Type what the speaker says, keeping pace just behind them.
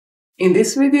In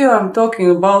this video, I'm talking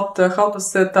about how to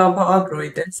set up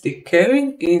Android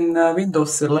SDK in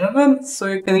Windows 11 so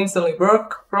you can easily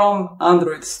work from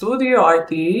Android Studio,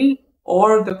 IDE,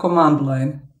 or the command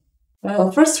line.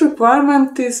 First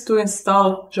requirement is to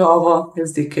install Java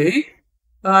SDK.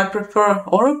 I prefer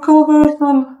Oracle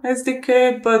version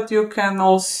SDK, but you can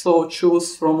also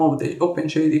choose from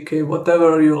OpenJDK,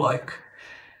 whatever you like.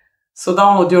 So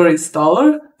download your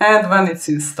installer, and when it's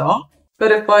installed,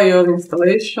 verify your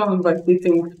installation by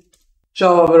hitting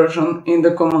Java version in the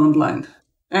command line.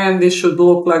 And it should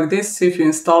look like this if you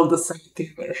install the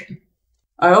 17 version.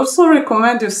 I also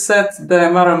recommend you set the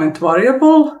environment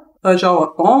variable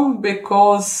Java Home,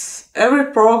 because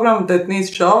every program that needs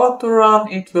Java to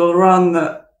run, it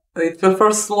will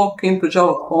first look into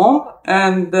Java Home,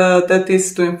 and that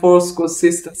is to enforce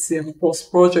consistency across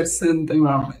projects and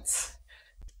environments.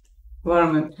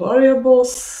 Environment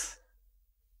variables,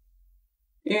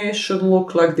 it should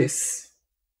look like this.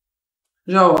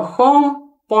 Java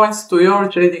Home points to your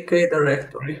JDK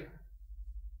directory.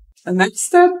 The next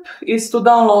step is to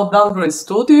download Android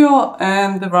Studio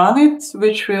and run it,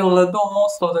 which will do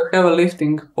most of the heavy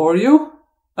lifting for you.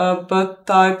 But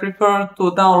I prefer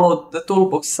to download the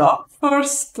Toolbox app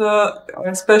first,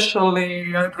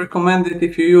 especially I'd recommend it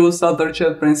if you use other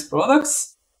JetBrains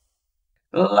products.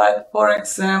 Like, for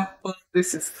example,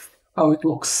 this is how it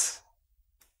looks.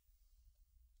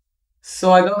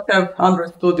 So I don't have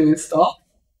Android Studio installed.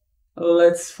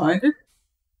 Let's find it.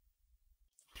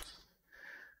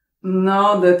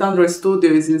 Now that Android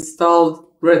Studio is installed,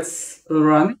 let's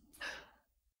run it.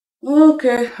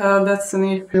 Okay, that's an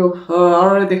issue. I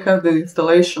already have the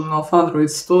installation of Android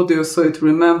Studio, so it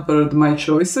remembered my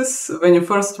choices. When you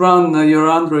first run your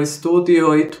Android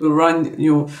Studio, it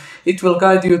will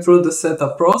guide you through the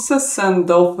setup process and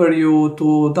offer you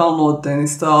to download and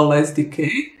install SDK.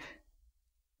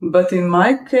 But in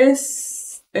my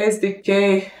case,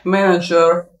 SDK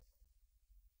Manager,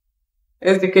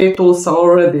 SDK tools are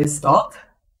already installed.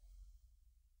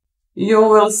 You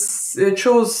will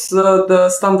choose the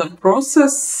standard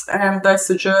process, and I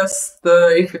suggest,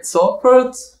 if it's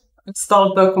offered,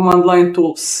 install the command line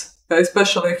tools,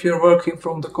 especially if you're working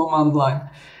from the command line.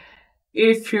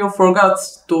 If you forgot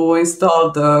to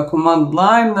install the command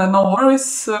line, no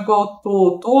worries, go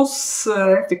to Tools,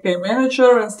 SDK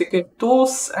Manager, SDK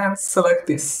Tools, and select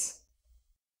this.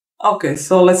 Okay,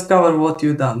 so let's cover what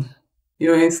you've done.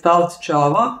 You installed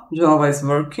Java is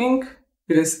working.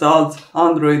 You installed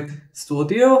Android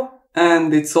Studio,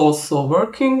 and it's also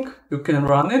working. You can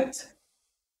run it.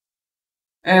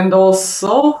 And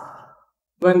also,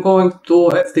 when going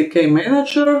to SDK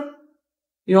Manager,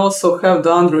 you also have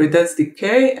the Android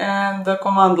SDK and the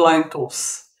command line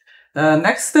tools.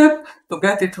 Next step to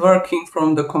get it working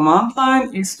from the command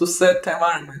line is to set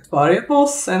environment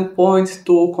variables and point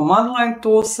to command line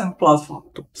tools and platform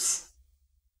tools.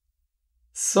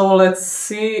 So let's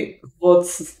see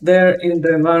what's there in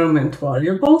the environment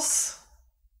variables.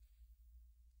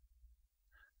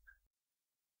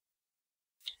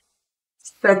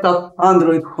 Set up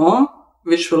Android Home,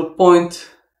 which will point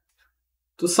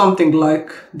to something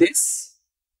like this.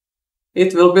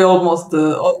 It will be almost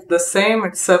the same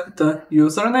except the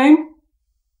username.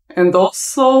 And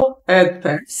also add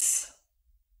pairs.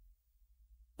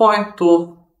 Point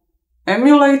to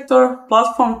emulator,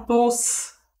 platform tools,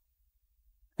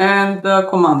 and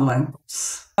command line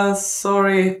tools.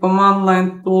 Sorry, command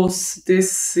line tools,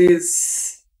 this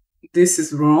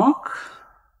is wrong.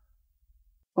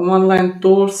 Command line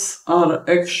tools are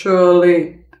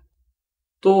actually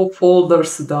 2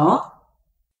 folders down.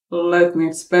 Let me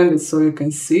expand it so you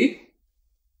can see.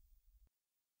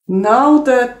 Now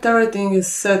that everything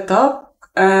is set up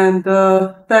and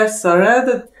pairs are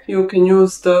added, you can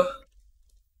use the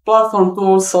platform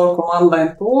tools or command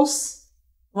line tools.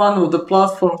 One of the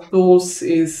platform tools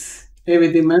is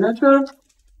AVD Manager.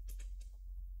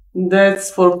 That's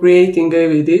for creating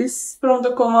AVDs from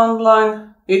the command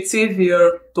line. It's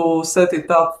easier to set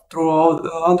it up through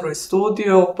Android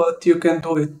Studio, but you can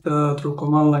do it through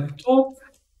command line too.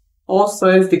 Also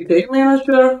SDK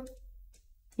Manager.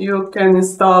 You can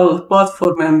install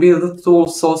platform and build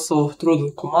tools also through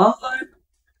the command line.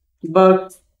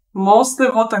 But mostly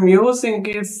what I'm using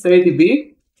is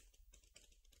ADB.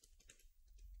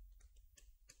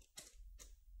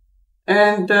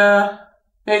 And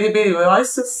ADB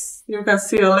devices, you can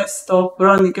see a list of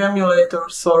running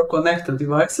emulators or connected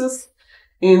devices.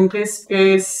 In this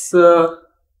case,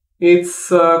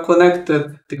 it's a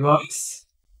connected device.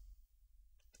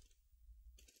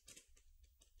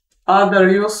 Other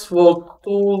useful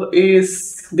tool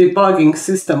is debugging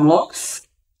system logs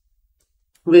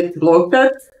with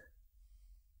Logcat.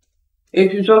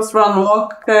 If you just run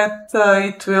logcat,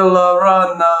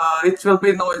 it will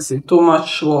be noisy, too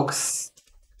much logs.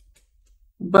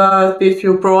 But if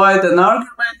you provide an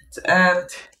argument and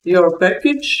your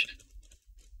package,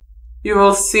 you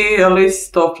will see a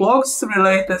list of logs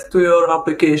related to your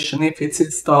application if it's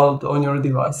installed on your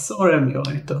device or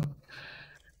emulator.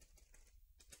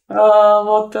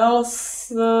 What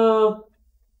else?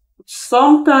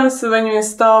 Sometimes when you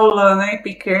install an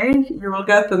APK, you will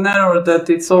get an error that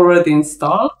it's already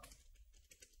installed.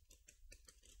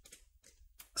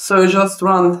 So you just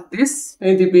run this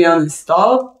adb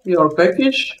uninstall your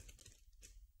package,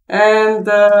 and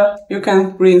you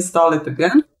can reinstall it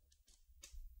again.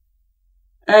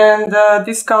 And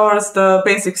this covers the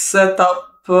basic setup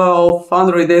of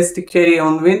Android SDK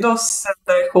on Windows. And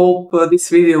I hope this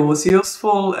video was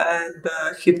useful, and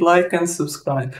hit like and subscribe.